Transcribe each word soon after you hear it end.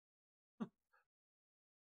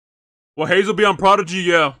Will Hazel be on Prodigy?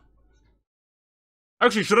 Yeah.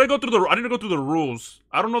 Actually, should I go through the... I need to go through the rules.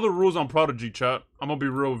 I don't know the rules on Prodigy, chat. I'm gonna be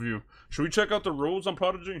real with you. Should we check out the rules on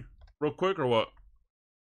Prodigy? Real quick, or what?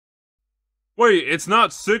 Wait, it's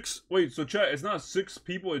not 6... Wait, so chat, it's not 6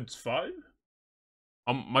 people, it's 5?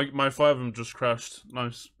 My 5 of them just crashed.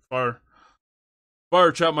 Nice. Fire.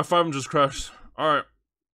 Fire, chat, my 5 of them just crashed. Alright.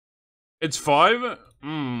 It's 5?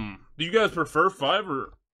 Do you guys prefer 5,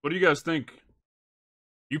 or... What do you guys think?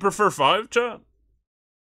 You prefer 5, chat?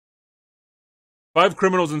 5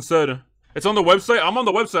 criminals instead. It's on the website? I'm on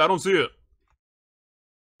the website, I don't see it.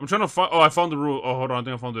 I'm trying to find... Oh, I found the rule. Oh, hold on, I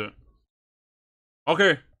think I found it.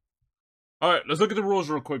 Okay. Alright, let's look at the rules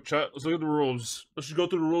real quick, chat. Let's look at the rules. Let's just go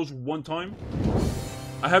through the rules one time.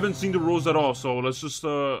 I haven't seen the rules at all, so let's just,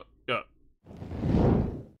 yeah.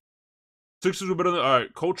 6 are better than...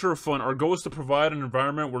 Alright, culture of fun. Our goal is to provide an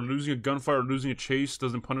environment where losing a gunfight or losing a chase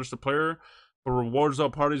doesn't punish the player, but rewards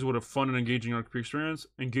all parties with a fun and engaging RP experience.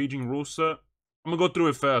 Engaging rule set. I'm gonna go through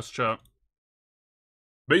it fast, chat.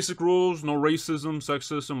 Basic rules: no racism,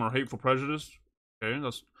 sexism, or hateful prejudice. Okay,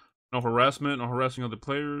 that's no harassment, no harassing other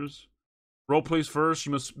players. Role plays first.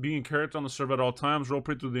 You must be in character on the server at all times. Role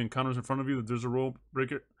play through the encounters in front of you. If there's a role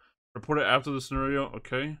breaker, report it after the scenario.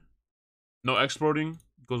 Okay. No exploding.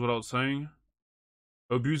 Goes without saying.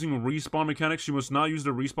 Abusing respawn mechanics. You must not use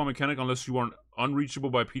the respawn mechanic unless you are unreachable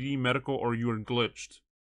by PD, medical, or you are glitched.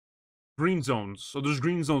 Green zones. So there's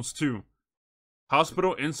green zones too.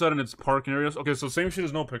 Hospital inside and its parking areas. Okay, so same shit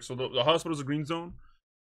as NoPixel. The hospital is a green zone.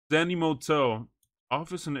 Sandy Motel.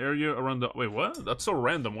 Office and area around the... Wait, what? That's so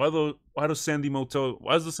random. Why does Sandy Motel...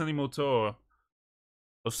 Why is the Sandy Motel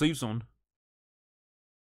a safe zone?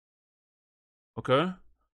 Okay.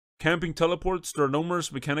 Camping teleports. There are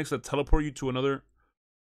numerous mechanics that teleport you to another...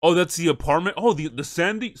 Oh, that's the apartment? Oh, the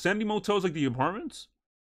Sandy Motel is like the apartments?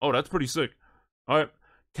 Oh, that's pretty sick. Alright.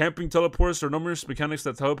 Camping teleports. There are numerous mechanics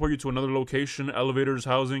that teleport you to another location. Elevators,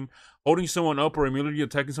 housing. Holding someone up or immediately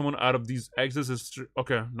attacking someone out of these exits is...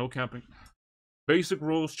 Okay, no camping. Basic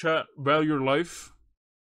rules, chat. Value your life.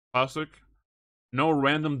 Classic. No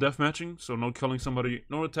random deathmatching, so no killing somebody.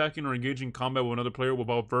 No attacking or engaging combat with another player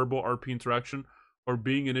without verbal RP interaction or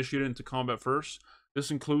being initiated into combat first. This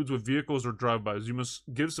includes with vehicles or drive-bys. You must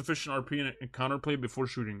give sufficient RP and counterplay before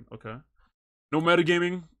shooting. Okay. No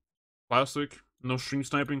metagaming. Classic. No stream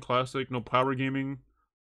sniping. Classic. No power gaming.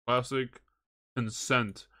 Classic.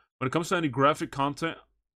 Consent. When it comes to any graphic content,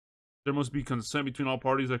 there must be consent between all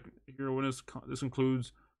parties that hear witness. This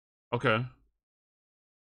includes... Okay.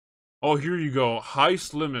 Oh, here you go.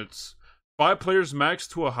 Heist limits. 5 players max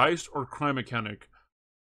to a heist or crime mechanic.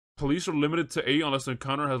 Police are limited to 8 unless the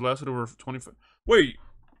encounter has lasted over 25... Wait.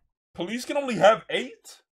 Police can only have 8?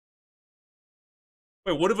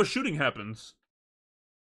 Wait, what if a shooting happens?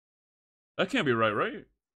 That can't be right?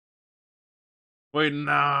 Wait,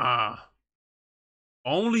 nah.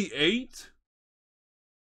 Only 8?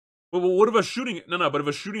 Well, what if a shooting... No, but if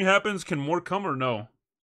a shooting happens, can more come or no?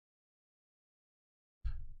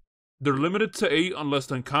 They're limited to 8 unless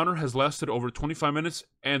the encounter has lasted over 25 minutes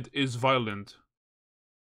and is violent.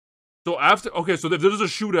 So after... Okay, so if there's a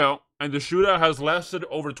shootout, and the shootout has lasted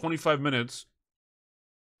over 25 minutes,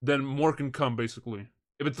 then more can come, basically.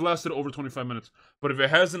 If it's lasted over 25 minutes. But if it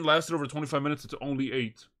hasn't lasted over 25 minutes, it's only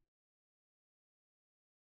 8.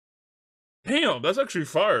 Damn, that's actually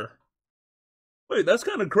fire. Wait, that's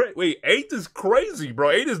kind of crazy. Wait, 8 is crazy, bro.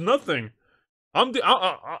 8 is nothing. I'm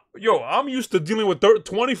used to dealing with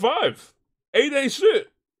 25. 8 ain't shit.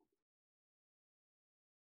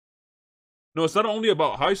 No, it's not only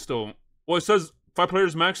about heist, though. Well, it says 5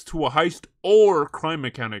 players max to a heist or crime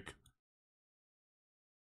mechanic.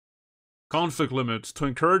 Conflict limits. To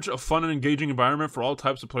encourage a fun and engaging environment for all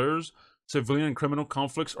types of players, civilian and criminal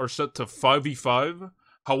conflicts are set to 5v5.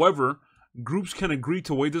 However, groups can agree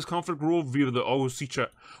to waive this conflict rule via the OOC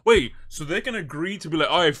chat. Wait, so they can agree to be like,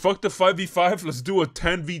 alright, fuck the 5v5, let's do a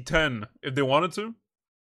 10v10 if they wanted to?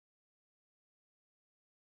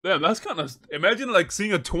 Damn, that's kind of... Imagine, like,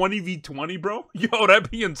 seeing a 20v20, bro. Yo, that'd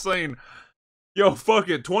be insane. Yo, fuck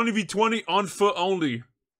it. 20v20 on foot only.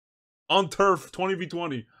 On turf,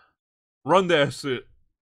 20v20. Run that shit.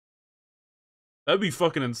 That'd be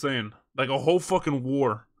fucking insane. Like a whole fucking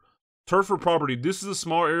war. Turf for property. This is a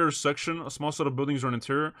small area section, a small set of buildings or an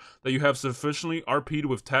interior that you have sufficiently RP'd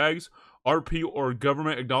with tags, RP or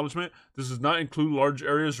government acknowledgement. This does not include large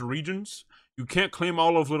areas or regions. You can't claim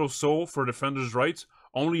all of Little Seoul for defenders' rights.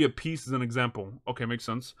 Only a piece is an example. Okay, makes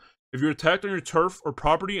sense. If you're attacked on your turf or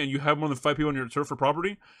property and you have more than 5 people on your turf or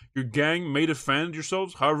property, your gang may defend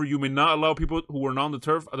yourselves. However, you may not allow people who were not on the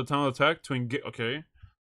turf at the time of the attack to engage. Okay.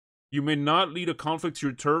 You may not lead a conflict to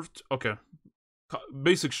your turf. Okay.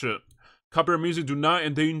 Basic shit. Copyright music, do not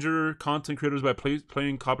endanger content creators by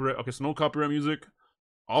playing copyright. Okay, so no copyright music.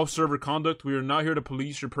 Off-server conduct, we are not here to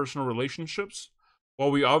police your personal relationships.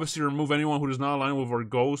 While we obviously remove anyone who does not align with our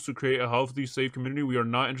goals to create a healthy, safe community, we are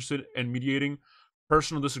not interested in mediating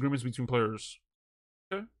personal disagreements between players.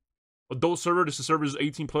 Okay. Adult server, this server is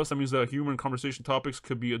 18 plus. That means that human conversation topics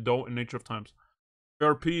could be adult in nature of times.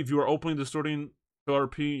 FLRP, if you are openly distorting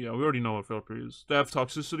FLRP, yeah, we already know what FLRP is. Staff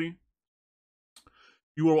toxicity.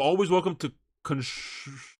 You are always welcome to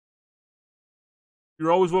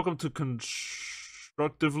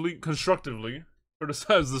constructively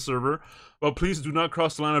criticize the server, but please do not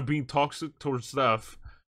cross the line of being toxic towards staff.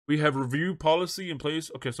 We have review policy in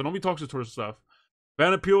place. Okay, so don't be toxic towards staff.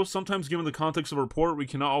 Ban appeal. Sometimes, given the context of a report, we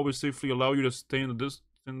cannot always safely allow you to stay in the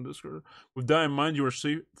Discord. With that in mind, you are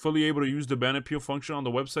fully able to use the ban appeal function on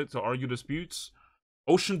the website to argue disputes.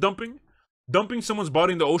 Ocean dumping. Dumping someone's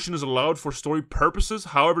body in the ocean is allowed for story purposes.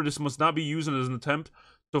 However, this must not be used as an attempt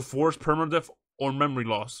to force permadeath or memory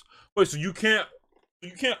loss. Wait, so you can't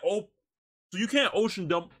ocean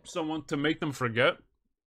dump someone to make them forget?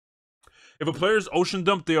 If a player is ocean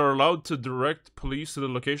dumped, they are allowed to direct police to the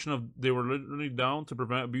location of they were literally down to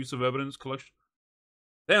prevent abusive evidence collection.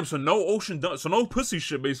 Damn, so no ocean dump, so no pussy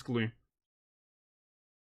shit, basically.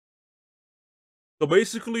 So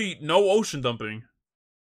basically, no ocean dumping.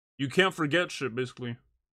 You can't forget shit, basically.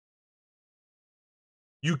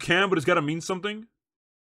 You can, but it's gotta mean something?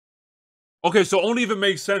 Okay, so only if it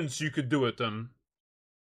makes sense you could do it, then.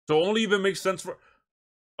 So only if it makes sense for...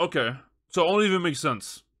 Okay. So only if it makes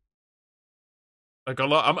sense. Like, a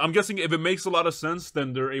lot... I'm guessing if it makes a lot of sense,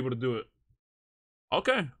 then they're able to do it.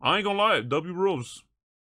 Okay. I ain't gonna lie. W rules.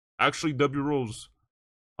 Actually, W rules.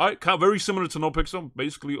 Alright, very similar to NoPixel.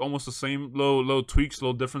 Basically, almost the same. Low tweaks,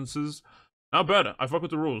 low differences. Not bad. I fuck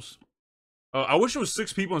with the rules. I wish it was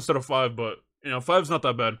 6 people instead of 5, but, you know, 5's not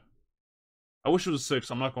that bad. I wish it was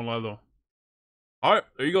 6. I'm not gonna lie, though. Alright,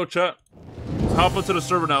 there you go, chat. Let's hop into the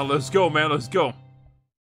server now. Let's go, man. Let's go.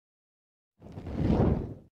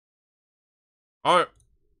 Alright.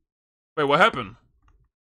 Wait, what happened?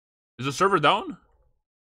 Is the server down?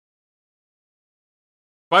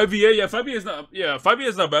 5v8? Yeah, 5v8 is not... Yeah, 5v8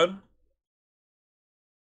 is not bad.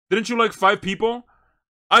 Didn't you like 5 people?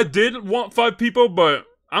 I did want 5 people, but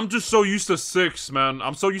I'm just so used to 6, man.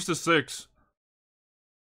 I'm so used to 6.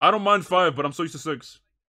 I don't mind 5, but I'm so used to 6.